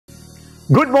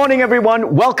Good morning,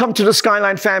 everyone. Welcome to the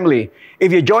Skyline family.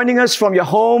 If you're joining us from your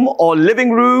home or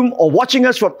living room or watching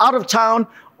us from out of town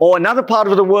or another part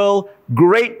of the world,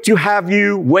 great to have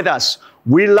you with us.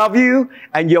 We love you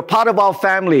and you're part of our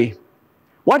family.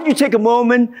 Why don't you take a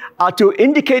moment to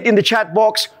indicate in the chat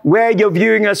box where you're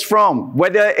viewing us from,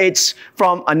 whether it's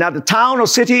from another town or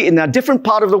city in a different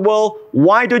part of the world.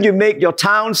 Why don't you make your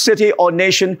town, city, or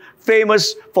nation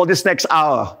famous for this next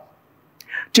hour?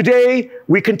 Today,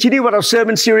 we continue with our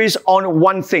sermon series on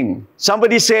one thing.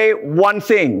 Somebody say one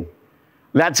thing.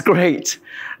 That's great.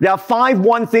 There are 5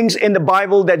 one things in the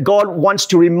Bible that God wants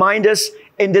to remind us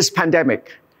in this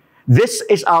pandemic. This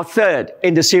is our 3rd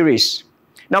in the series.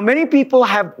 Now, many people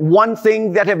have one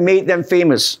thing that have made them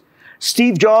famous.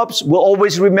 Steve Jobs will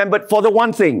always be remembered for the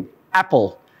one thing,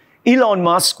 Apple. Elon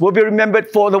Musk will be remembered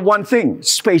for the one thing,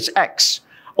 SpaceX.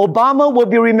 Obama will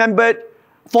be remembered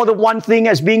for the one thing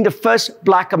as being the first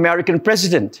Black American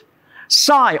president.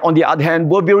 Psy, on the other hand,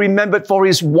 will be remembered for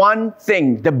his one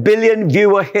thing, the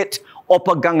billion-viewer hit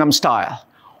Oppa Gangnam Style.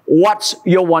 What's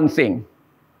your one thing?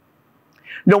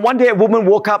 Now, one day a woman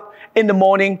woke up in the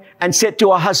morning and said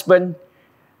to her husband,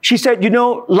 she said,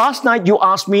 last night you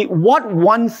asked me what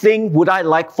one thing would I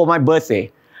like for my birthday.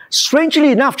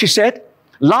 Strangely enough, she said,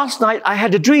 last night I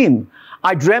had a dream.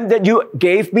 I dreamt that you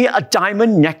gave me a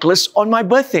diamond necklace on my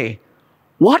birthday.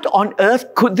 What on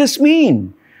earth could this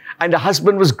mean? And the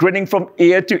husband was grinning from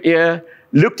ear to ear,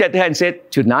 looked at her and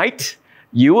said, tonight,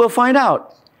 you will find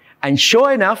out. And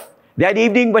sure enough, that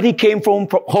evening when he came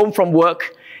home from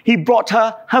work, he brought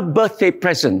her her birthday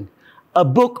present, a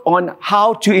book on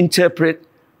how to interpret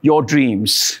your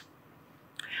dreams.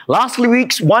 Last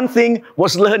week's one thing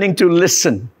was learning to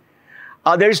listen.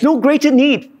 There is no greater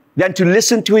need than to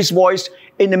listen to his voice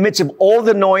in the midst of all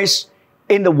the noise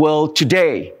in the world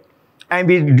today. And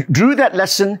we drew that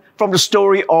lesson from the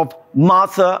story of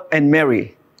Martha and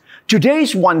Mary.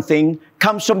 Today's one thing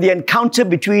comes from the encounter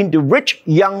between the rich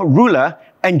young ruler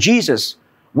and Jesus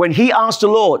when he asked the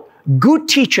Lord, "Good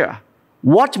teacher,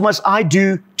 what must I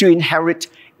do to inherit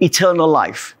eternal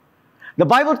life?" The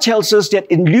Bible tells us that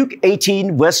in Luke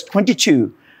 18, verse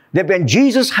 22, that when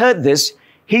Jesus heard this,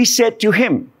 he said to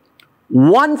him,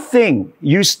 "One thing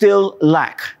you still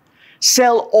lack.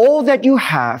 Sell all that you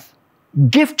have,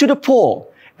 give to the poor,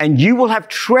 and you will have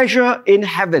treasure in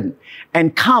heaven,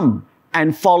 and come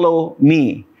and follow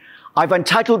me." I've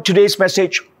entitled today's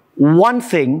message, One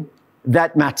Thing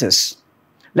That Matters.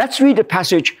 Let's read the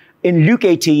passage in Luke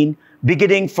 18,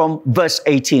 beginning from verse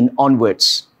 18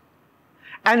 onwards.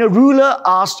 And a ruler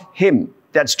asked him,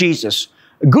 that's Jesus,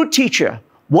 "Good teacher,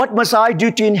 what must I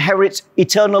do to inherit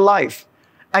eternal life?"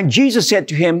 And Jesus said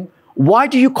to him, "Why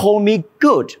do you call me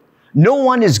good? No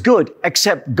one is good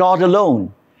except God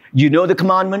alone. You know the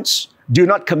commandments. Do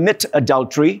not commit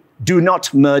adultery. Do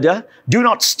not murder. Do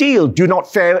not steal. Do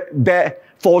not bear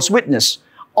false witness.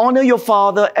 Honor your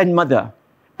father and mother."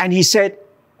 And he said,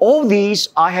 "All these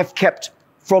I have kept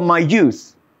from my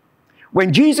youth."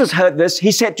 When Jesus heard this,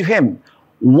 he said to him,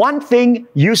 "One thing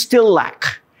you still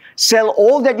lack. Sell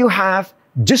all that you have,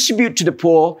 distribute to the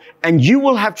poor, and you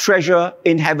will have treasure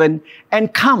in heaven,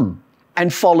 and come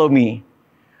and follow me."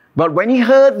 But when he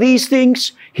heard these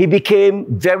things, he became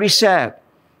very sad,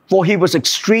 for he was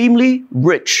extremely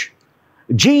rich.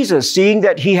 Jesus, seeing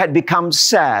that he had become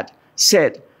sad,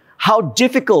 said, "How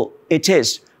difficult it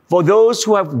is for those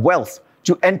who have wealth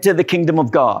to enter the kingdom of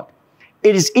God.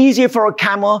 It is easier for a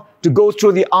camel to go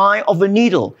through the eye of a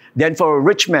needle than for a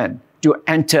rich man to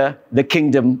enter the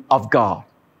kingdom of God."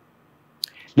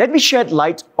 Let me shed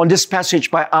light on this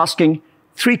passage by asking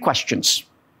 3 questions.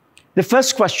 The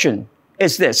first question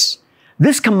is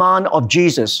this command of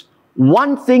Jesus,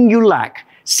 "One thing you lack,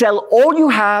 sell all you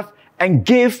have and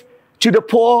give to the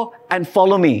poor and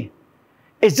follow me."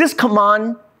 Is this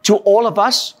command to all of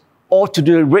us or to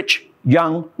the rich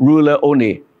young ruler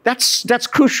only? That's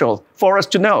crucial for us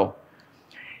to know.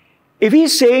 If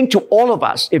he's saying to all of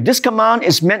us, if this command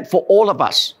is meant for all of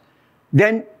us,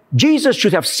 then Jesus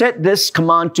should have said this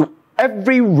command to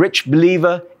every rich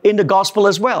believer in the gospel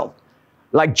as well,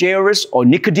 like Jairus or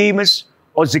Nicodemus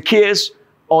or Zacchaeus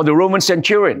or the Roman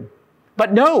centurion.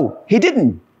 But no, he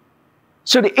didn't.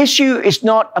 So the issue is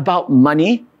not about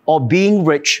money or being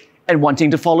rich and wanting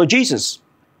to follow Jesus.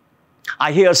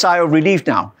 I hear a sigh of relief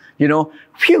now.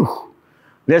 Phew,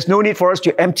 there's no need for us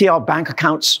to empty our bank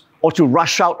accounts or to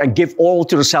rush out and give all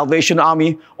to the Salvation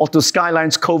Army or to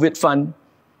Skyline's COVID fund.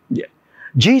 Yeah.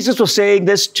 Jesus was saying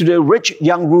this to the rich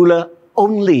young ruler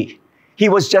only. He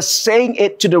was just saying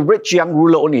it to the rich young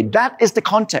ruler only. That is the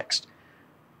context.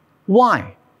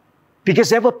 Why? Because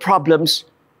there were problems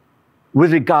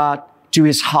with regard to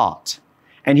his heart.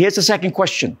 And here's the second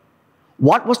question.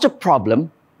 What was the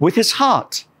problem with his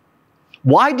heart?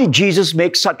 Why did Jesus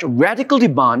make such radical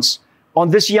demands on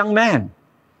this young man?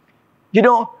 You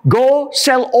know, go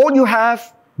sell all you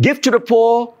have, give to the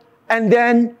poor, and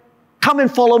then come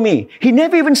and follow me. He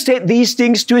never even said these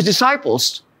things to his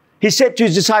disciples. He said to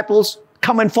his disciples,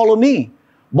 come and follow me.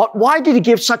 But why did he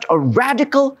give such a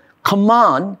radical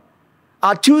command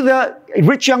to the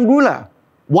rich young ruler?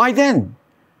 Why then?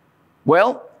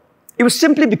 Well, it was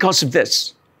simply because of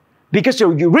this. Because the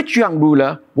rich young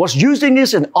ruler was using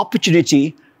this as an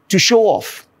opportunity to show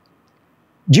off.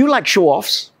 Do you like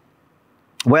show-offs?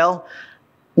 Well,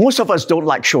 most of us don't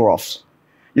like show-offs.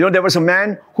 You know, there was a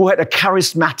man who had a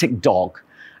charismatic dog.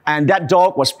 And that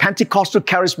dog was Pentecostal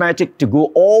charismatic to do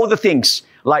all the things.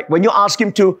 Like when you ask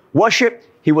him to worship,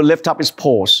 he would lift up his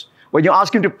paws. When you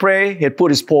ask him to pray, he'd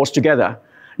put his paws together.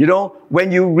 You know,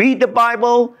 when you read the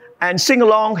Bible and sing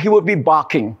along, he would be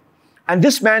barking. And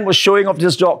this man was showing off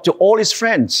this dog to all his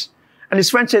friends. And his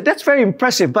friends said, that's very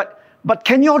impressive, but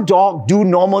can your dog do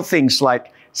normal things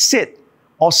like sit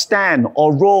or stand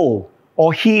or roll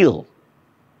or heel?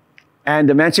 And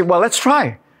the man said, well, let's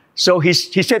try. So he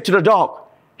said to the dog,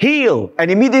 heel. And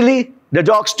immediately the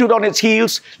dog stood on its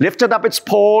heels, lifted up its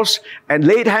paws, and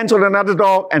laid hands on another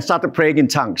dog and started praying in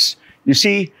tongues. You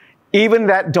see, even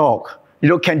that dog, you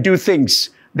know, can do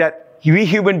things that we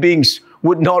human beings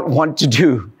would not want to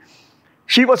do.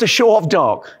 She was a show-off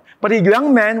dog, but a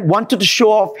young man wanted to show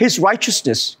off his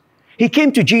righteousness. He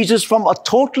came to Jesus from a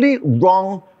totally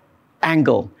wrong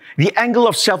angle. The angle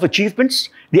of self-achievements,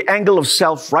 the angle of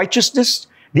self-righteousness,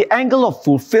 the angle of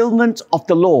fulfillment of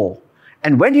the law.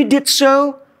 And when he did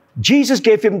so, Jesus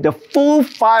gave him the full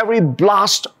fiery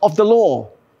blast of the law.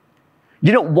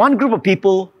 You know, one group of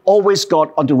people always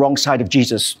got on the wrong side of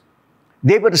Jesus.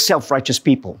 They were the self-righteous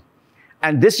people.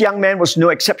 And this young man was no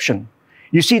exception.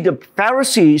 You see, the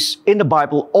Pharisees in the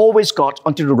Bible always got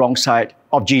onto the wrong side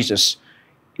of Jesus.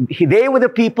 They were the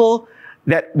people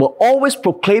that were always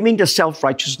proclaiming the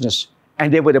self-righteousness,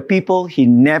 and they were the people he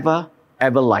never,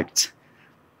 ever liked.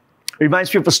 It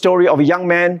reminds me of a story of a young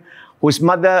man whose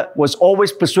mother was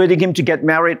always persuading him to get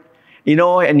married, you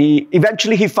know, and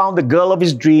eventually he found the girl of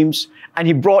his dreams, and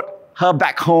he brought her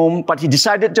back home, but he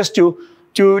decided just to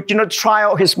try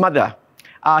out his mother.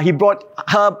 He brought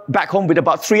her back home with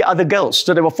about 3 other girls.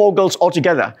 So there were 4 girls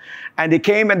altogether. And they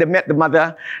came and they met the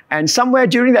mother. And somewhere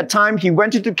during that time, he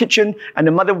went into the kitchen.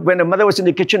 And when the mother was in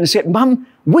the kitchen, he said, Mom,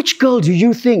 which girl do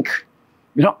you think,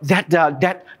 you know,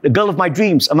 the girl of my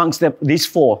dreams amongst these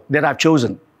 4 that I've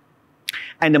chosen?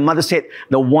 And the mother said,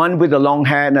 the one with the long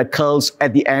hair and the curls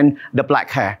at the end, the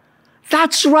black hair.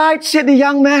 That's right, said the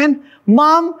young man.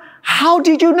 Mom, how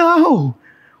did you know?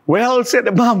 Well, said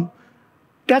the mom,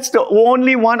 that's the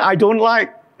only one I don't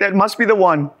like. That must be the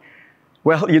one.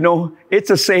 Well, you know, it's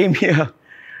the same here.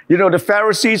 You know, the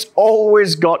Pharisees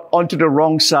always got onto the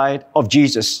wrong side of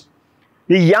Jesus.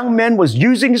 The young man was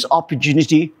using his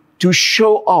opportunity to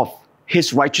show off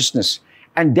his righteousness.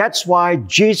 And that's why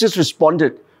Jesus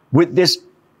responded with this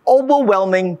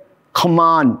overwhelming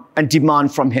command and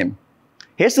demand from him.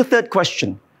 Here's the third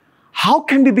question. How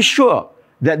can we be sure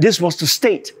that this was the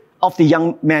state of the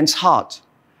young man's heart?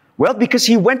 Well, because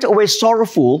he went away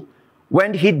sorrowful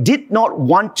when he did not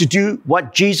want to do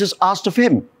what Jesus asked of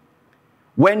him.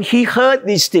 When he heard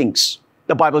these things,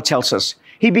 the Bible tells us,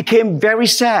 he became very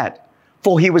sad,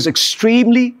 for he was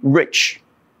extremely rich.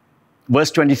 Verse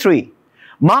 23.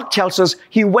 Mark tells us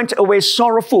he went away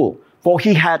sorrowful, for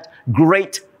he had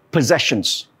great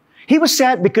possessions. He was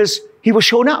sad because he was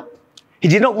shown up. He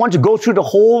did not want to go through the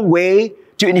whole way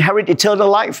to inherit eternal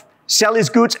life, sell his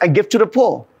goods and give to the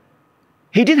poor.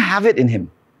 He didn't have it in him.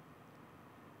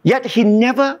 Yet he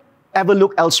never ever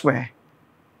looked elsewhere.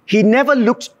 He never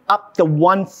looked up the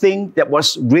one thing that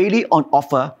was really on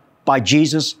offer by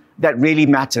Jesus that really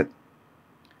mattered.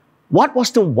 What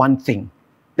was the one thing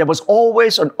that was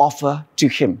always on offer to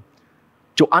him?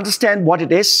 To understand what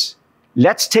it is,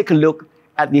 let's take a look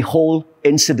at the whole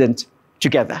incident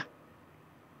together.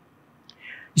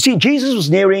 You see, Jesus was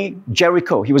nearing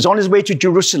Jericho. He was on his way to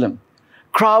Jerusalem.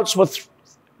 Crowds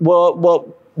were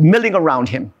milling around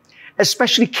him,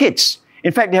 especially kids.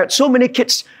 In fact, they had so many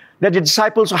kids that the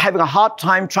disciples were having a hard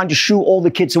time trying to shoo all the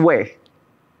kids away.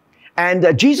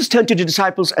 And Jesus turned to the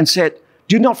disciples and said,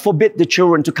 do not forbid the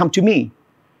children to come to me.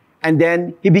 And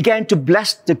then he began to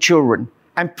bless the children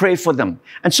and pray for them.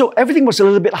 And so everything was a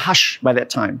little bit hushed by that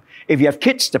time. If you have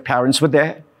kids, the parents were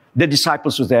there, the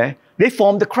disciples were there, they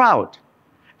formed the crowd.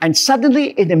 And suddenly,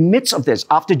 in the midst of this,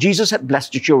 after Jesus had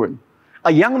blessed the children,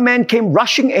 a young man came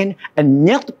rushing in and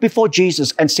knelt before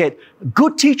Jesus and said,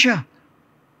 good teacher,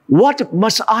 what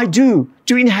must I do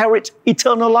to inherit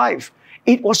eternal life?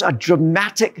 It was a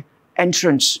dramatic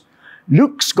entrance.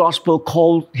 Luke's gospel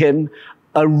called him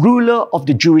a ruler of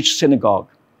the Jewish synagogue.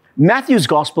 Matthew's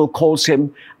gospel calls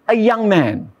him a young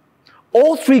man.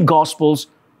 All three gospels,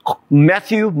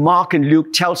 Matthew, Mark, and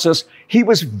Luke, tells us he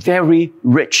was very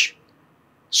rich.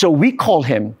 So we call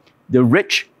him the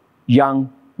rich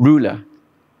young ruler.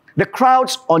 The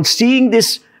crowds, on seeing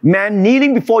this man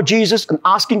kneeling before Jesus and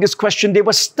asking this question, they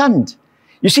were stunned.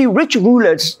 You see, rich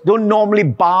rulers don't normally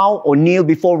bow or kneel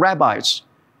before rabbis.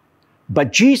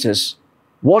 But Jesus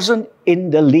wasn't in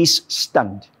the least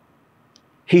stunned.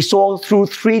 He saw through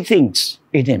three things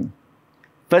in him.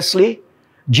 Firstly,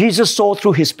 Jesus saw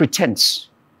through his pretense.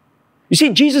 You see,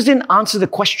 Jesus didn't answer the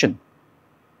question.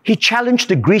 He challenged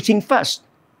the greeting first.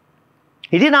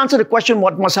 He didn't answer the question,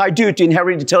 what must I do to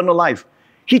inherit eternal life?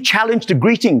 He challenged the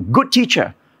greeting, good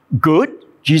teacher. Good,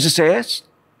 Jesus says.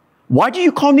 Why do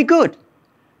you call me good?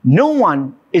 No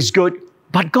one is good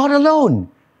but God alone.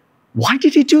 Why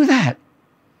did he do that?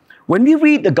 When we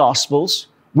read the Gospels,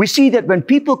 we see that when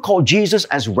people call Jesus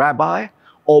as rabbi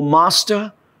or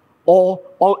master or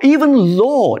even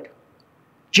Lord,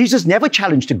 Jesus never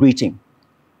challenged a greeting.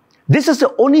 This is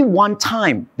the only one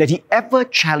time that he ever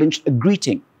challenged a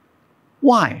greeting.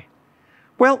 Why?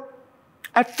 Well,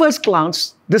 at first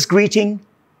glance, this greeting,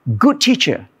 good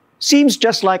teacher, seems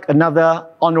just like another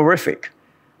honorific.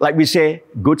 Like we say,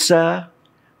 good sir,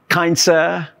 kind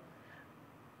sir.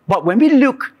 But when we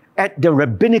look at the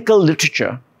rabbinical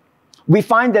literature, we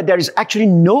find that there is actually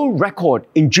no record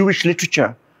in Jewish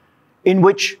literature in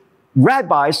which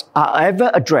rabbis are ever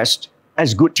addressed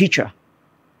as good teacher.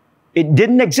 It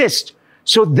didn't exist.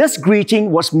 So this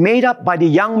greeting was made up by the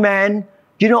young man,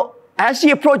 as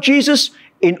he approached Jesus,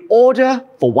 in order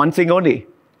for one thing only,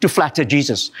 to flatter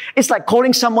Jesus. It's like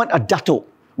calling someone a datto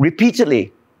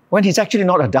repeatedly when he's actually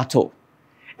not a datto.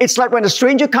 It's like when a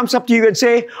stranger comes up to you and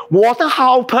say, 我的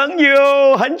好朋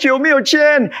友,很久没有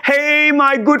见. Hey,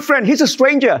 my good friend. He's a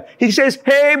stranger. He says,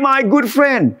 hey, my good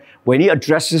friend. When he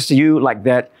addresses you like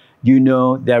that, you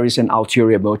know there is an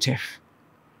ulterior motive.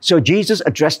 So Jesus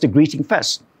addressed the greeting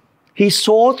first. He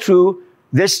saw through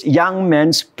this young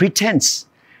man's pretense.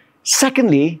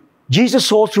 Secondly, Jesus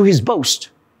saw through his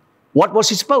boast. What was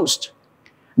his boast?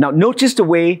 Now, notice the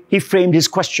way he framed his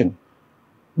question.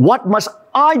 What must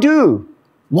I do?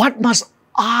 What must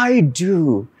I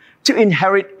do to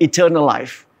inherit eternal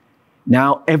life?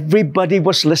 Now, everybody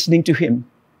was listening to him.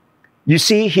 You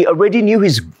see, he already knew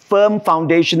his firm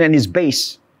foundation and his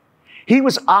base. He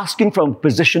was asking from a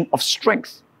position of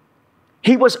strength.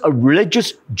 He was a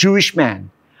religious Jewish man,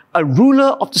 a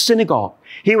ruler of the synagogue.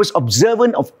 He was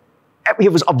observant of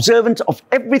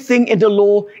everything in the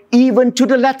law, even to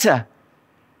the letter.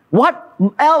 What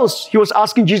else, he was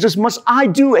asking Jesus, must I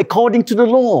do according to the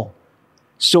law?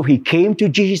 So he came to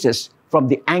Jesus from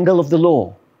the angle of the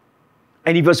law.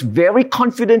 And he was very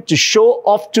confident to show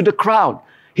off to the crowd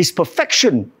his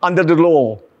perfection under the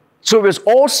law. So it was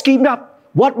all schemed up.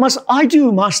 What must I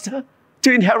do, Master,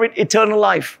 to inherit eternal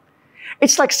life?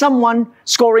 It's like someone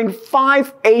scoring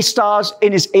 5 A stars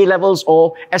in his A-levels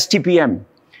or STPM.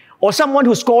 Or someone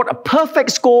who scored a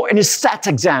perfect score in his SAT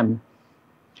exam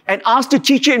and asked the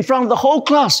teacher in front of the whole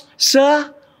class,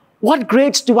 Sir, what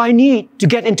grades do I need to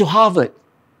get into Harvard?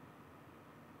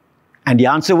 And the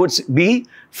answer would be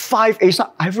 5 A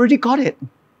stars. I've already got it.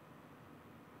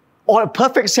 Or a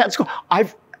perfect SAT score.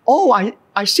 I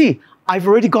see. I've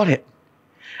already got it.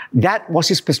 That was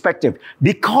his perspective.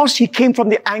 Because he came from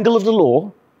the angle of the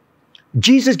law,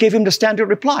 Jesus gave him the standard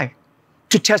reply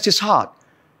to test his heart.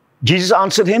 Jesus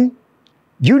answered him,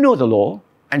 you know the law,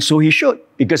 and so he should,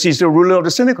 because he's the ruler of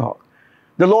the synagogue.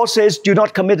 The law says, do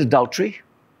not commit adultery,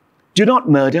 do not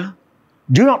murder,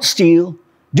 do not steal,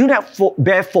 do not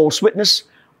bear false witness,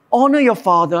 honor your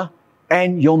father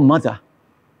and your mother.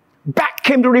 Back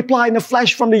came the reply in a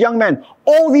flash from the young man.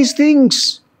 All these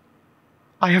things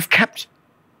I have kept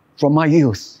from my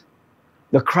youth.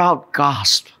 The crowd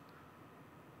gasped.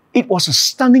 It was a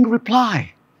stunning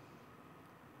reply.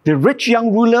 The rich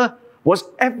young ruler was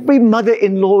every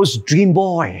mother-in-law's dream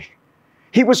boy.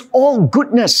 He was all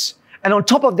goodness. And on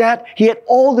top of that, he had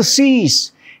all the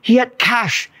C's. He had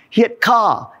cash, he had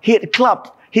car, he had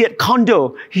club, he had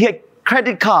condo, he had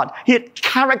credit card, he had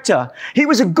character. He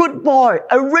was a good boy,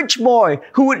 a rich boy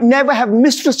who would never have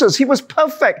mistresses. He was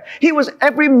perfect. He was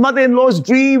every mother-in-law's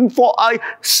dream for a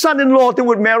son-in-law that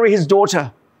would marry his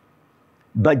daughter.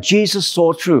 But Jesus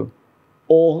saw through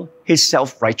all his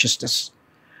self-righteousness.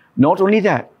 Not only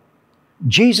that,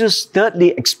 Jesus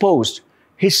thirdly exposed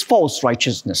his false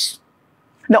righteousness.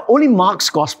 Now, only Mark's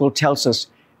gospel tells us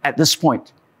at this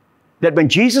point that when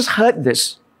Jesus heard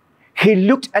this, he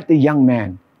looked at the young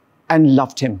man and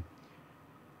loved him.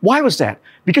 Why was that?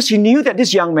 Because he knew that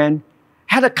this young man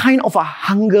had a kind of a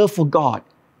hunger for God.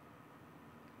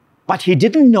 But he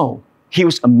didn't know he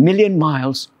was a million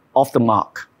miles off the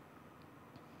mark.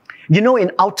 You know,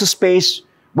 in outer space,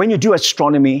 when you do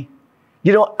astronomy,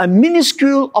 you know, a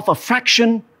minuscule of a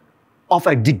fraction of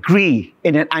a degree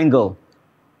in an angle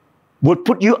would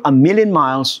put you a million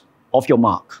miles off your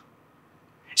mark.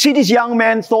 See, this young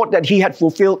man thought that he had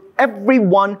fulfilled every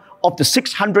one of the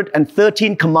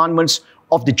 613 commandments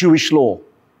of the Jewish law.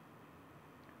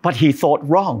 But he thought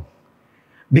wrong.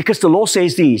 Because the law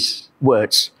says these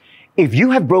words, if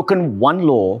you have broken one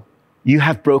law, you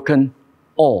have broken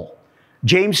all.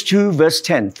 James 2 verse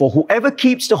 10, for whoever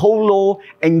keeps the whole law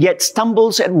and yet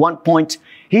stumbles at one point,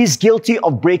 he is guilty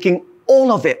of breaking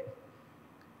all of it.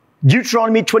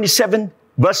 Deuteronomy 27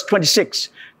 verse 26,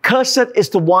 cursed is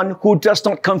the one who does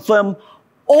not confirm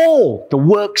all the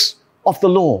works of the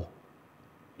law.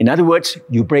 In other words,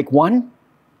 you break one,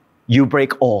 you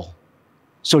break all.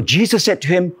 So Jesus said to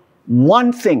him,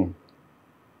 one thing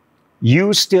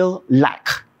you still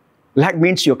lack. Lack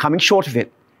means you're coming short of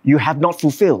it. You have not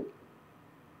fulfilled.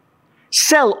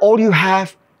 Sell all you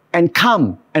have and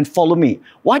come and follow me.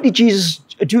 Why did Jesus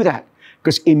do that?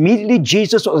 Because immediately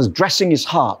Jesus was addressing his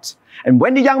heart. And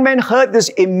when the young man heard this,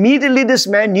 immediately this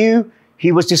man knew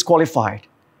he was disqualified.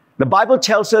 The Bible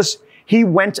tells us he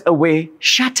went away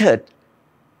shattered.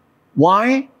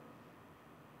 Why?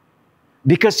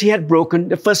 Because he had broken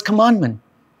the first commandment.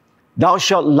 Thou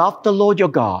shalt love the Lord your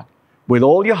God with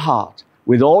all your heart,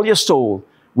 with all your soul,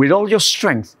 with all your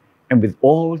strength, and with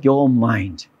all your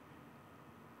mind.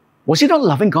 Was he not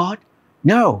loving God?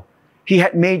 No. He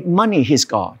had made money his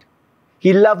God.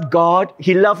 He loved God.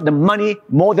 He loved the money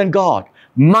more than God.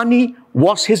 Money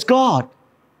was his God.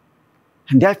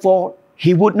 And therefore,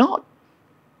 he would not.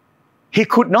 He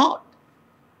could not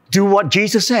do what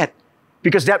Jesus said,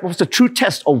 because that was the true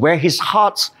test of where his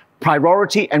heart's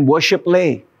priority and worship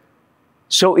lay.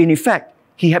 So in effect,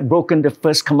 he had broken the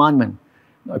first commandment.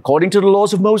 According to the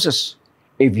laws of Moses,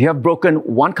 if you have broken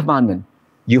one commandment,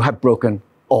 you have broken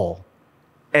all.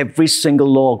 Every single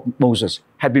law of Moses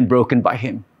had been broken by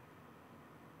him.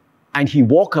 And he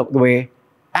walked away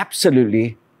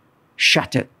absolutely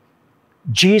shattered.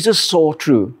 Jesus saw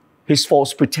through his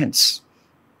false pretense.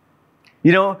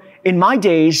 You know, in my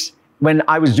days, when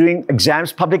I was doing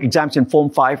exams, public exams in Form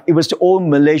 5, it was the old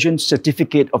Malaysian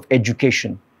Certificate of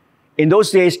Education. In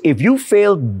those days, if you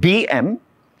fail BM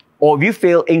or if you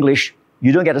fail English,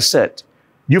 you don't get a cert.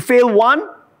 You fail one,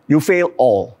 you fail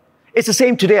all. It's the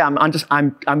same today.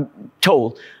 I'm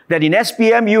told that in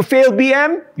SPM, you fail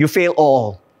BM, you fail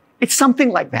all. It's something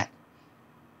like that.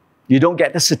 You don't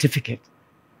get the certificate.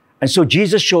 And so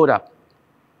Jesus showed up,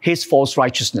 his false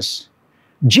righteousness.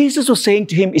 Jesus was saying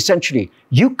to him essentially,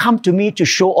 you come to me to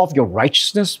show off your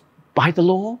righteousness by the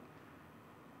law?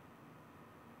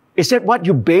 Is that what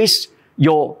you base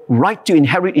your right to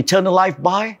inherit eternal life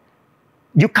by?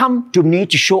 You come to me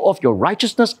to show off your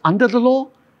righteousness under the law?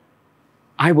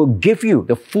 I will give you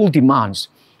the full demands,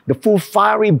 the full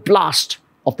fiery blast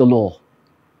of the law.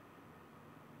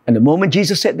 And the moment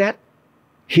Jesus said that,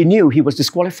 he knew he was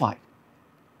disqualified.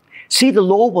 See, the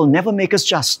law will never make us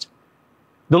just.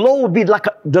 The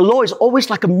law is always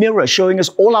like a mirror showing us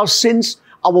all our sins,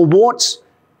 our warts,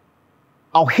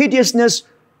 our hideousness,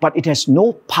 but it has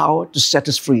no power to set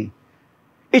us free.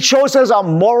 It shows us our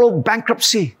moral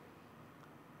bankruptcy,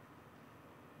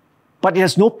 but it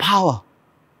has no power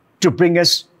to bring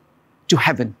us to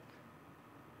heaven.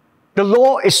 The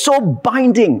law is so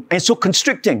binding and so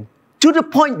constricting to the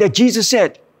point that Jesus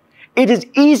said, it is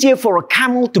easier for a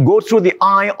camel to go through the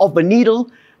eye of a needle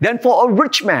than for a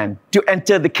rich man to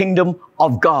enter the kingdom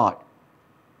of God.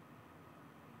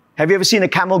 Have you ever seen a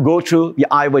camel go through the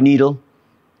eye of a needle?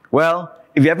 Well,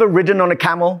 if you've ever ridden on a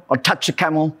camel or touched a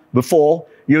camel before,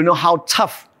 you know how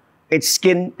tough its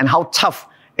skin and how tough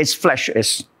its flesh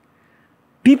is.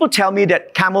 People tell me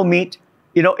that camel meat,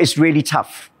 is really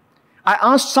tough. I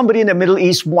asked somebody in the Middle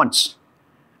East once,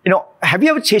 have you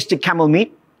ever tasted camel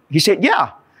meat? He said,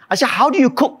 yeah. I said, how do you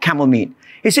cook camel meat?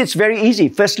 He said, it's very easy.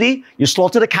 Firstly, you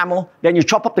slaughter the camel, then you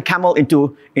chop up the camel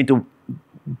into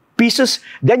pieces,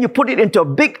 then you put it into a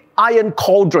big iron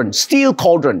cauldron, steel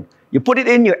cauldron. You put it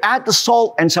in, you add the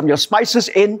salt and some of your spices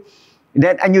in,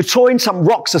 and you throw in some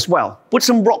rocks as well. Put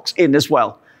some rocks in as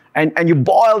well. And you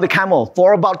boil the camel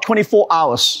for about 24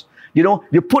 hours.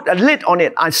 You put a lid on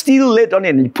it, a steel lid on it,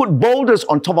 and you put boulders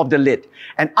on top of the lid.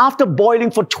 And after boiling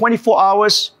for 24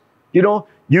 hours,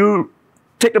 you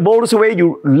take the boulders away,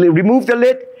 you remove the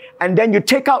lid, and then you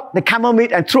take out the camel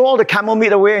meat and throw all the camel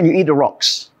meat away and you eat the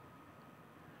rocks.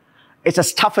 It's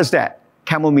as tough as that,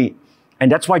 camel meat.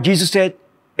 And that's why Jesus said,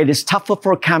 it is tougher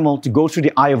for a camel to go through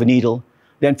the eye of a needle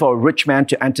than for a rich man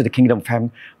to enter the kingdom of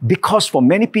heaven. Because for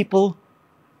many people,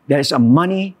 there's a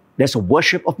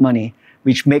worship of money,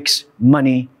 which makes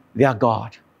money their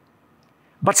God.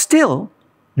 But still,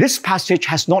 this passage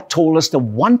has not told us the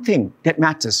one thing that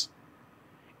matters.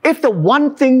 If the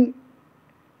one thing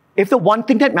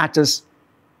that matters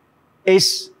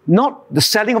is not the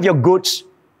selling of your goods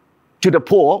to the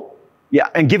poor,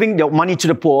 and giving the money to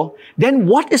the poor, then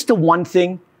what is the one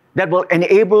thing that will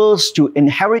enable us to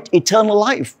inherit eternal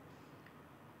life?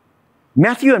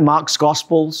 Matthew and Mark's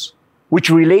Gospels, which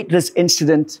relate this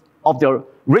incident of the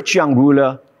rich young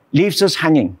ruler, leaves us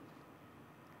hanging.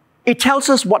 It tells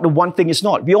us what the one thing is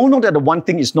not. We all know that the one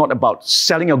thing is not about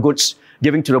selling your goods,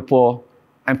 giving to the poor,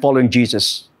 and following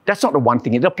Jesus. That's not the one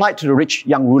thing. It applied to the rich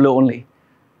young ruler only.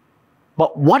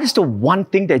 But what is the one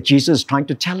thing that Jesus is trying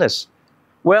to tell us?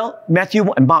 Well,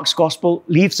 Matthew and Mark's Gospel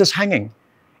leaves us hanging.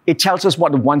 It tells us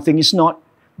what the one thing is not,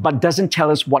 but doesn't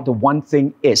tell us what the one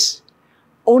thing is.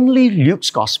 Only Luke's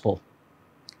Gospel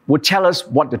would tell us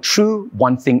what the true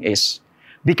one thing is.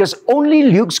 Because only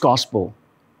Luke's Gospel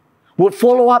would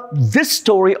follow up this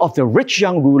story of the rich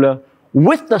young ruler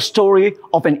with the story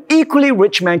of an equally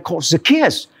rich man called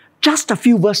Zacchaeus, just a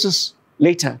few verses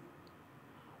later.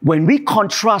 When we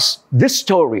contrast this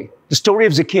story, the story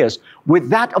of Zacchaeus, with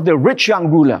that of the rich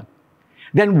young ruler,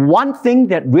 then one thing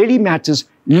that really matters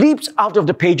leaps out of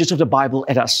the pages of the Bible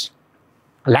at us.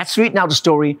 Let's read now the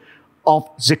story of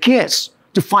Zacchaeus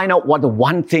to find out what the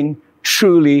one thing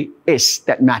truly is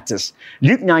that matters.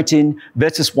 Luke 19,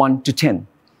 verses 1 to 10.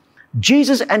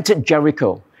 Jesus entered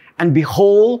Jericho, and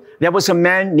behold, there was a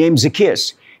man named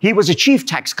Zacchaeus. He was a chief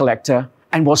tax collector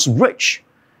and was rich.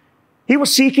 He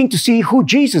was seeking to see who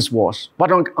Jesus was,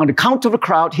 but on account of the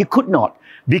crowd, he could not,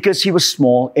 because he was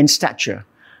small in stature.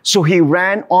 So he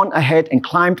ran on ahead and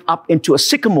climbed up into a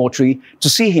sycamore tree to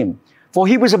see him, for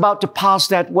he was about to pass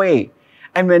that way.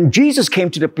 And when Jesus came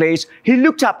to the place, he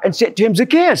looked up and said to him,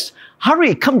 Zacchaeus,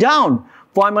 hurry, come down,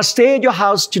 for I must stay at your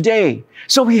house today.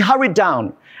 So he hurried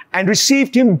down and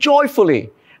received him joyfully.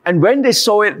 And when they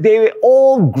saw it, they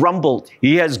all grumbled.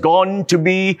 He has gone to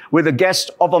be with a guest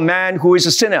of a man who is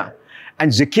a sinner.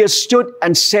 And Zacchaeus stood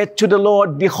and said to the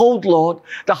Lord, Behold, Lord,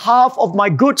 the half of my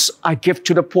goods I give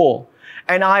to the poor.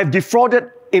 And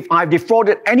if I've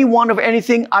defrauded anyone of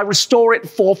anything, I restore it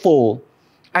fourfold.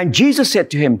 And Jesus said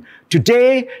to him,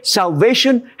 Today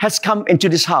salvation has come into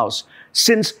this house,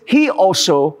 since he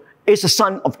also is the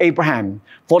son of Abraham.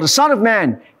 For the Son of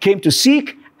Man came to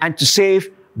seek and to save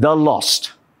the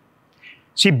lost.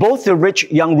 See, both the rich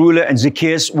young ruler and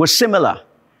Zacchaeus were similar.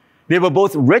 They were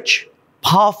both rich,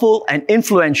 powerful, and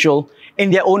influential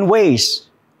in their own ways.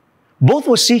 Both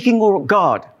were seeking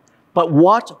God, but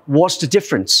what was the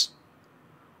difference?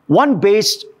 One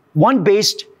based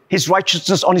his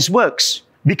righteousness on his works,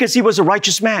 because he was a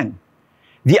righteous man.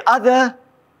 The other,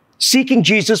 seeking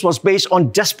Jesus, was based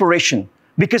on desperation,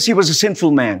 because he was a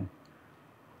sinful man.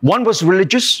 One was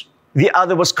religious, the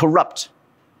other was corrupt.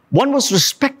 One was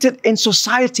respected in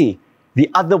society, the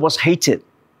other was hated.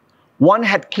 One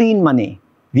had clean money,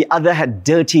 the other had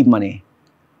dirty money.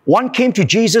 One came to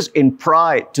Jesus in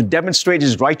pride to demonstrate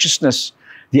his righteousness.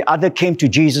 The other came to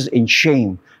Jesus in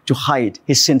shame to hide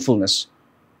his sinfulness.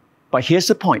 But here's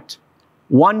the point.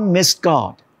 One missed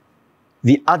God.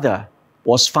 The other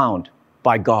was found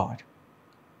by God.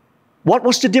 What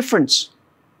was the difference?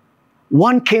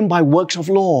 One came by works of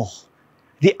law.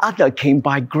 The other came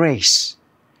by grace.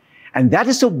 And that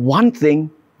is the one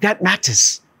thing that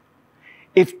matters.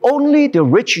 If only the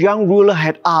rich young ruler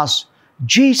had asked,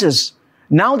 Jesus,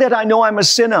 now that I know I'm a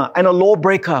sinner and a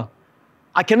lawbreaker,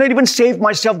 I cannot even save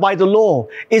myself by the law.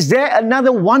 Is there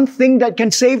another one thing that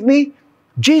can save me?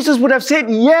 Jesus would have said,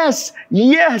 yes,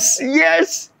 yes,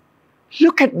 yes.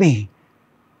 Look at me.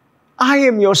 I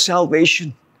am your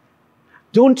salvation.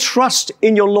 Don't trust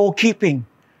in your law keeping.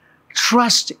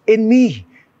 Trust in me.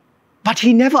 But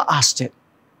he never asked it.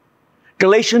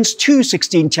 Galatians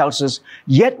 2:16 tells us,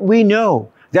 Yet we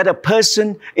know that a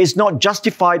person is not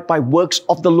justified by works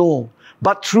of the law,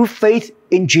 but through faith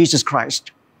in Jesus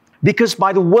Christ. Because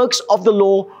by the works of the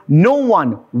law, no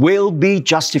one will be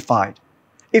justified.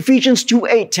 Ephesians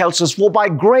 2:8 tells us, For by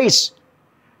grace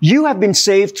you have been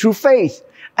saved through faith,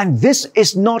 and this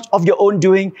is not of your own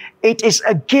doing, it is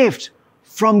a gift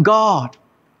from God.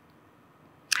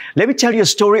 Let me tell you a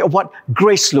story of what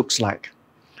grace looks like.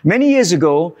 Many years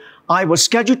ago, I was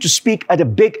scheduled to speak at a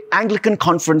big Anglican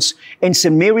conference in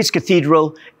St. Mary's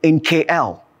Cathedral in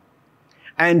KL.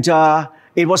 And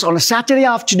it was on a Saturday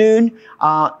afternoon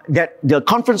that the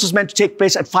conference was meant to take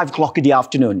place at 5 o'clock in the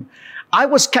afternoon. I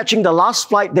was catching the last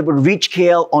flight that would reach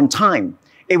KL on time.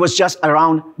 It was just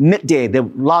around midday. The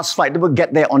last flight would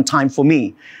get there on time for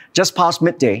me, just past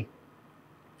midday.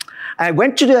 I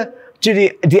went to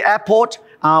the airport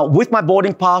with my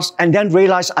boarding pass and then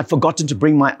realized I'd forgotten to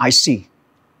bring my IC.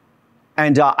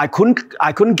 And I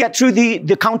couldn't get through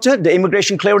the counter, the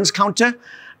immigration clearance counter.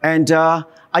 And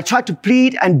I tried to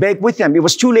plead and beg with them. It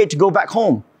was too late to go back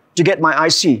home to get my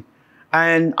IC.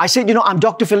 And I said, I'm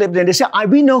Dr. Philip. And they said,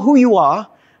 we know who you are,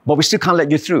 but we still can't let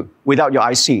you through without your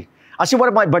IC. I said, what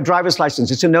about my driver's license?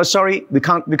 They said, no, sorry, we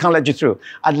can't let you through.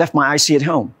 I'd left my IC at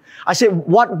home. I said,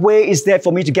 what way is there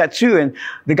for me to get through? And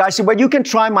the guy said, well, you can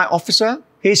try my officer.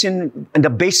 He's in the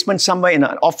basement somewhere in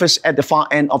an office at the far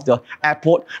end of the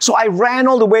airport. So I ran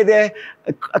all the way there,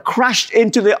 crashed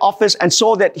into the office and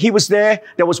saw that he was there.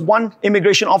 There was one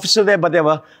immigration officer there, but there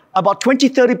were about 20,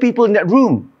 30 people in that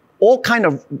room, all kind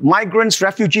of migrants,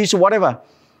 refugees, or whatever.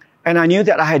 And I knew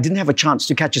that I didn't have a chance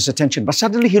to catch his attention. But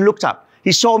suddenly he looked up.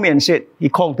 He saw me and said, he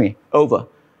called me over.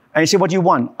 And he said, what do you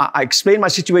want? I explained my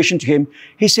situation to him.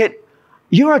 He said,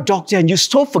 you're a doctor and you're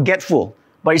so forgetful.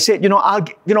 But he said,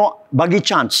 bagi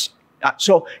chance.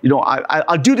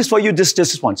 I'll do this for you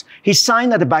this once. He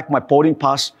signed at the back of my boarding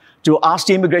pass to ask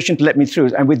the immigration to let me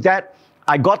through. And with that,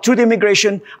 I got through the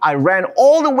immigration. I ran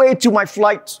all the way to my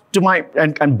flight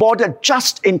and boarded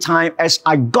just in time. As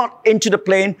I got into the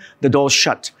plane, the doors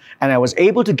shut. And I was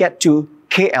able to get to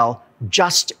KL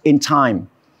just in time.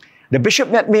 The bishop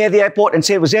met me at the airport and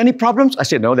said, was there any problems? I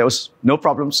said, no, there was no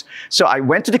problems. So I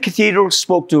went to the cathedral,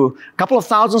 spoke to a couple of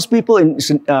thousands people in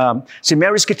St.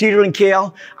 Mary's Cathedral in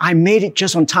KL. I made it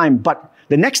just on time. But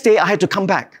the next day I had to come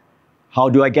back. How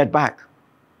do I get back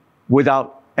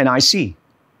without an IC?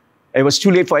 It was too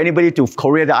late for anybody to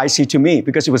courier the IC to me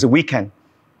because it was a weekend.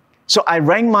 So I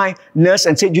rang my nurse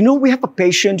and said, we have a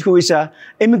patient who is an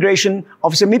immigration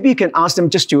officer. Maybe you can ask them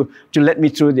just to let me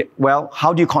through. Well,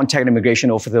 how do you contact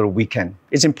immigration over the weekend?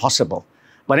 It's impossible.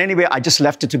 But anyway, I just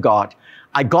left it to God.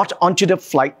 I got onto the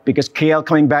flight because KL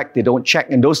coming back, they don't check.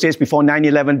 In those days before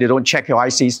 9/11, they don't check your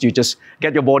ICs. You just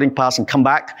get your boarding pass and come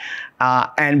back.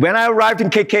 And when I arrived in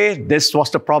KK, this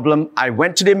was the problem. I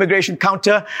went to the immigration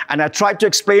counter and I tried to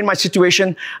explain my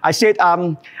situation. I said,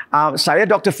 saya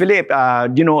Dr. Philip,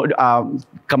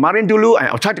 kemarin dulu, and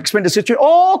I tried to explain the situation.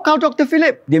 Oh, kau Dr.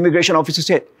 Philip, the immigration officer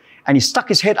said. And he stuck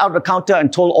his head out of the counter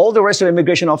and told all the rest of the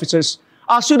immigration officers,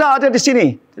 sudah ada di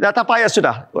sini. Tak payah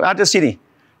sudah, ada di sini.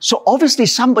 So obviously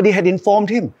somebody had informed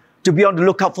him to be on the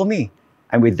lookout for me.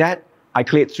 And with that, I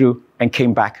cleared through and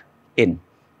came back in.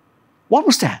 What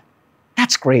was that?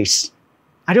 That's grace.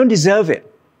 I don't deserve it.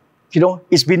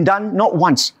 It's been done not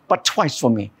once, but twice for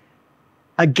me.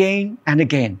 Again and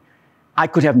again. I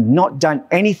could have not done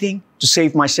anything to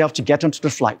save myself to get onto the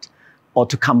flight or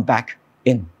to come back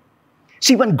in.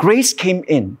 See, when grace came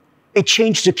in, it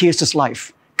changed Zacchaeus'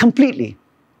 life completely.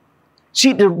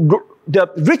 See, the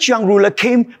rich young ruler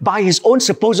came by his own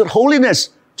supposed holiness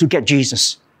to get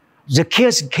Jesus.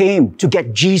 Zacchaeus came to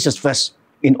get Jesus first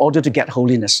in order to get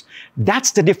holiness.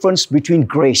 That's the difference between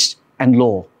grace and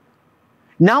law.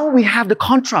 Now we have the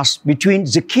contrast between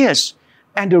Zacchaeus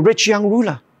and the rich young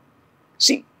ruler.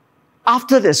 See,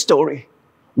 after this story,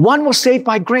 one was saved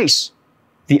by grace,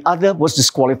 the other was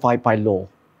disqualified by law.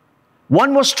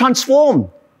 One was transformed,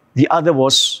 the other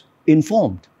was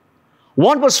informed.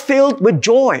 One was filled with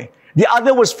joy, the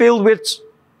other was filled with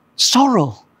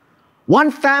sorrow.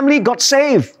 One family got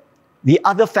saved, the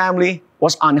other family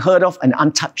was unheard of and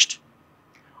untouched.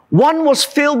 One was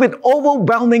filled with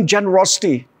overwhelming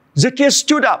generosity. Zacchaeus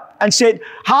stood up and said,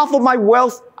 half of my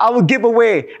wealth I will give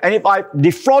away, and if I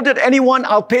defrauded anyone,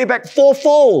 I'll pay back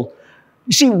fourfold.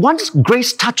 You see, once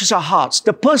grace touches our hearts,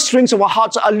 the purse strings of our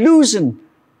hearts are loosened.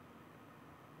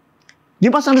 You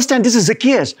must understand, this is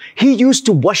Zacchaeus. He used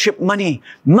to worship money.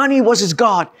 Money was his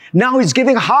God. Now he's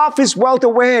giving half his wealth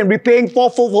away and repaying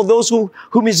fourfold for those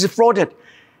whom he's defrauded.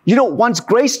 Once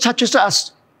grace touches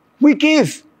us, we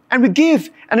give and we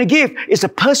give and we give. It's the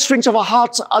purse strings of our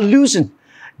hearts are loosened.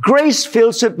 Grace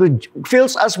fills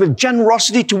us with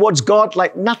generosity towards God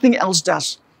like nothing else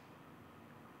does.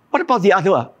 What about the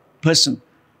other person?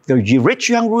 The rich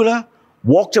young ruler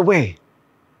walked away.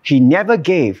 He never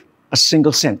gave a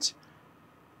single cent.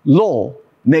 Law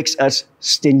makes us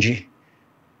stingy.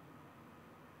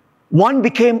 One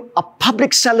became a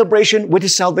public celebration with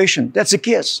his salvation. That's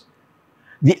Zacchaeus.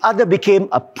 The other became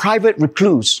a private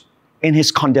recluse in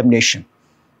his condemnation.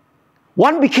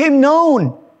 One became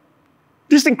known.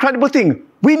 This incredible thing.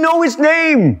 We know his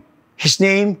name. His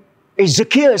name is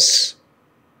Zacchaeus.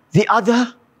 The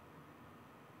other,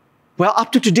 well,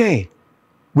 up to today,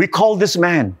 we call this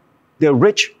man the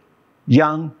rich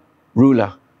young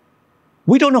ruler.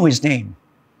 We don't know his name.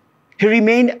 He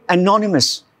remained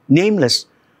anonymous, nameless,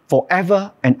 forever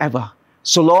and ever.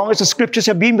 So long as the scriptures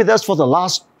have been with us for the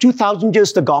last 2,000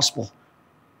 years, the gospel,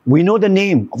 we know the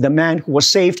name of the man who was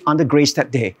saved under grace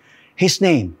that day. His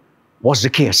name was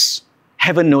Zacchaeus.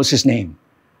 Heaven knows his name.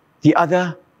 The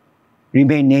other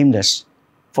remained nameless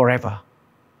forever.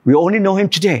 We only know him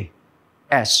today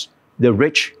as the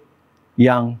rich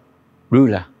young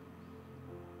ruler.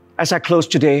 As I close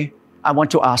today, I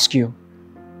want to ask you,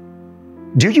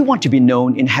 do you want to be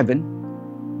known in heaven?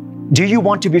 Do you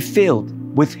want to be filled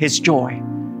with His joy?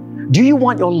 Do you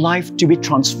want your life to be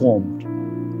transformed?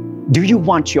 Do you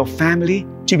want your family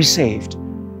to be saved?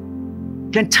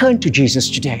 Then turn to Jesus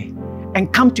today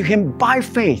and come to Him by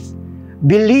faith,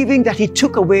 believing that He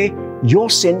took away your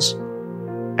sins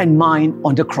and mine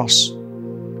on the cross.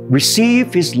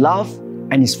 Receive His love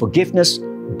and His forgiveness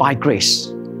by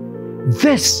grace.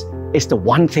 This is the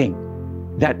one thing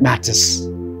that matters.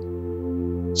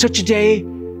 So today,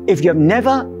 if you have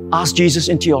never asked Jesus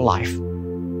into your life,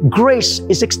 grace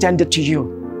is extended to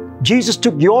you. Jesus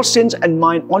took your sins and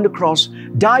mine on the cross,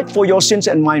 died for your sins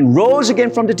and mine, rose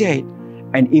again from the dead.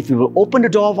 And if we will open the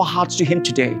door of our hearts to Him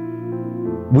today,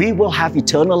 we will have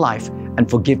eternal life and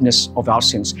forgiveness of our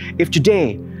sins. If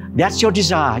today that's your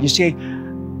desire, you say,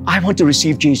 I want to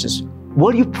receive Jesus,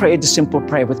 will you pray the simple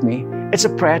prayer with me? It's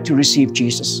a prayer to receive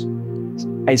Jesus.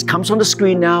 It comes on the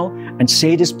screen now, and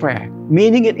say this prayer,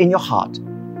 meaning it in your heart,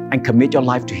 and commit your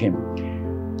life to Him.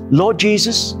 Lord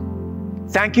Jesus,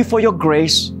 thank You for Your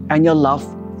grace and Your love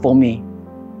for me.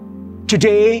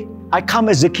 Today, I come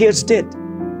as Zacchaeus did,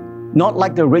 not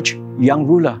like the rich young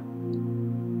ruler.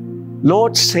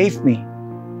 Lord, save me.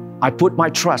 I put my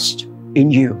trust in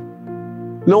You.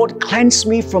 Lord, cleanse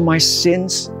me from my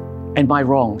sins and my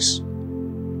wrongs.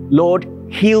 Lord,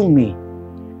 heal me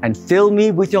and fill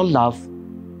me with Your love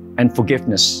and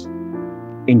forgiveness.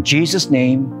 In Jesus'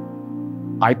 name,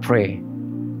 I pray.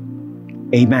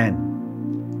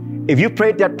 Amen. If you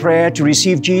prayed that prayer to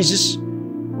receive Jesus,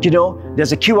 you know,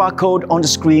 there's a QR code on the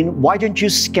screen. Why don't you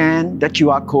scan that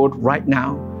QR code right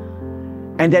now?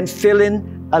 And then fill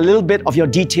in a little bit of your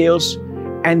details,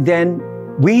 and then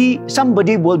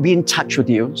somebody will be in touch with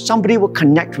you. Somebody will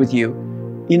connect with you.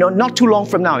 You know, not too long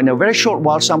from now, in a very short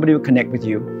while, somebody will connect with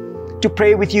you to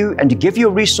pray with you and to give you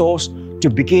a resource to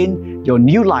begin your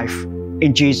new life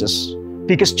in Jesus.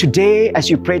 Because today, as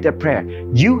you pray that prayer,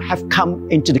 you have come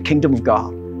into the kingdom of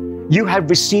God. You have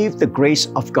received the grace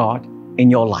of God in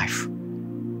your life.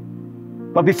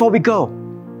 But before we go,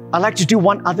 I'd like to do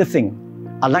one other thing.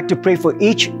 I'd like to pray for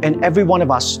each and every one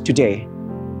of us today.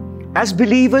 As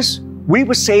believers, we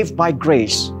were saved by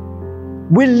grace.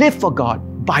 We live for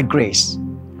God by grace.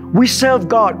 We serve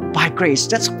God by grace.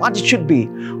 That's what it should be.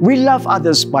 We love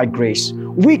others by grace.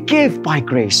 We give by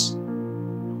grace.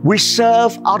 We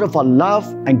serve out of our love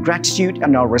and gratitude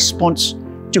and our response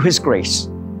to His grace.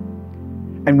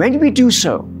 And when we do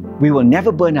so, we will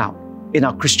never burn out in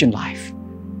our Christian life.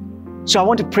 So I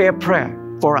want to pray a prayer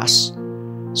for us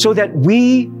so that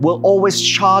we will always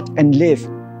chart and live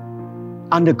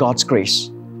under God's grace.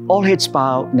 All heads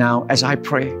bowed now as I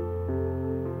pray.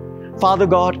 Father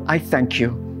God, I thank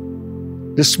You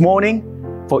this morning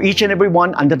for each and every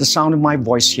one under the sound of my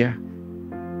voice here.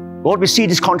 Lord, we see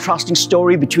this contrasting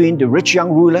story between the rich young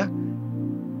ruler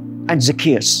and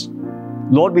Zacchaeus.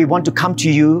 Lord, we want to come to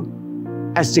You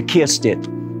as Zacchaeus did,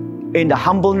 in the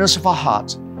humbleness of our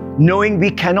hearts, knowing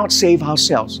we cannot save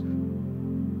ourselves,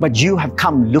 but You have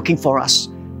come looking for us,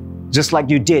 just like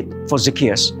You did for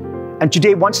Zacchaeus. And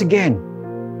today, once again,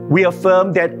 we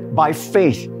affirm that by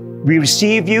faith, we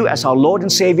receive You as our Lord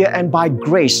and Savior, and by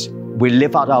grace, we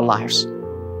live out our lives.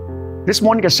 This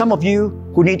morning, there's some of you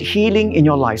who need healing in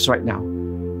your lives right now.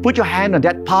 Put your hand on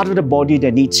that part of the body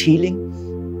that needs healing.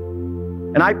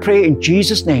 And I pray in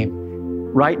Jesus' name,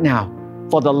 right now,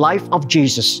 for the life of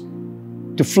Jesus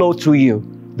to flow through you,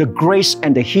 the grace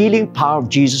and the healing power of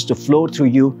Jesus to flow through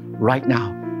you right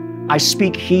now. I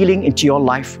speak healing into your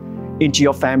life, into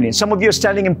your family. And some of you are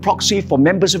standing in proxy for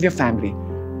members of your family.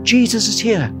 Jesus is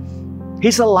here.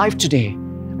 He's alive today.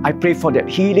 I pray for that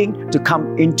healing to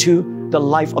come into the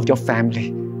life of your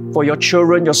family, for your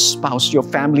children, your spouse, your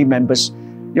family members,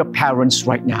 your parents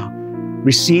right now.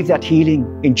 Receive that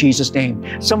healing in Jesus'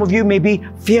 name. Some of you may be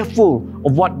fearful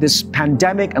of what this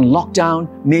pandemic and lockdown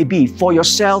may be for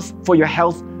yourself, for your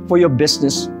health, for your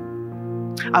business.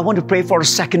 I want to pray for a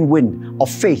second wind of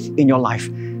faith in your life,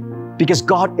 because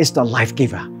God is the life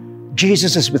giver.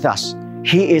 Jesus is with us.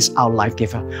 He is our life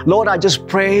giver. Lord, I just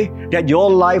pray that Your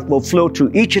life will flow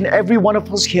through each and every one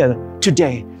of us here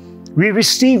today. We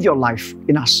receive Your life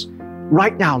in us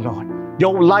right now, Lord.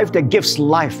 Your life that gives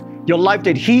life, Your life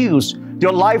that heals,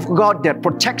 Your life, God, that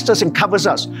protects us and covers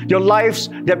us. Your lives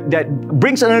that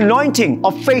brings an anointing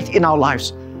of faith in our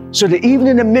lives. So that even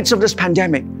in the midst of this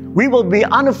pandemic, we will be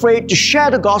unafraid to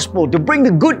share the gospel, to bring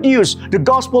the good news, the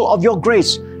gospel of your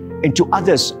grace into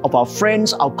others, of our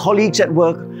friends, our colleagues at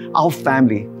work, our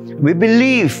family. We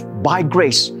believe by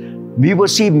grace, we will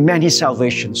see many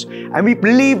salvations. And we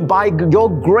believe by your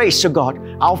grace, O God,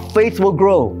 our faith will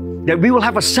grow, that we will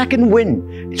have a second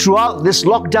wind throughout this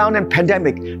lockdown and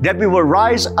pandemic, that we will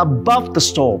rise above the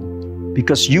storm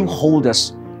because you hold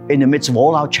us in the midst of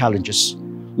all our challenges.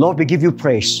 Lord, we give you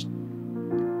praise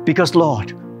because,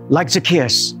 Lord, like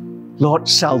Zacchaeus, Lord,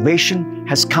 salvation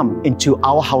has come into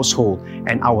our household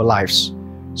and our lives.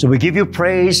 So we give you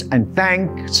praise and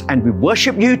thanks and we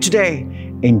worship you today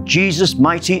in Jesus'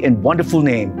 mighty and wonderful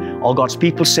name. All God's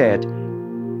people said,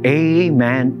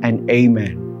 amen and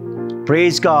amen.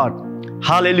 Praise God.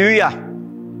 Hallelujah.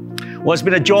 Well, it's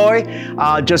been a joy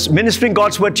just ministering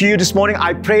God's word to you this morning.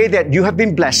 I pray that you have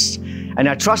been blessed and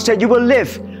I trust that you will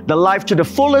live the life to the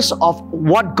fullest of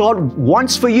what God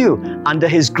wants for you under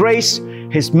His grace,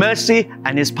 His mercy,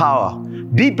 and His power.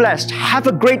 Be blessed. Have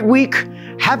a great week.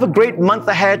 Have a great month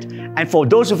ahead. And for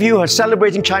those of you who are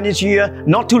celebrating Chinese New Year,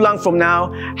 not too long from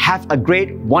now, have a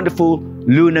great, wonderful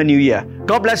Lunar New Year.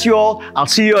 God bless you all. I'll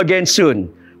see you again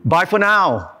soon. Bye for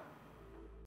now.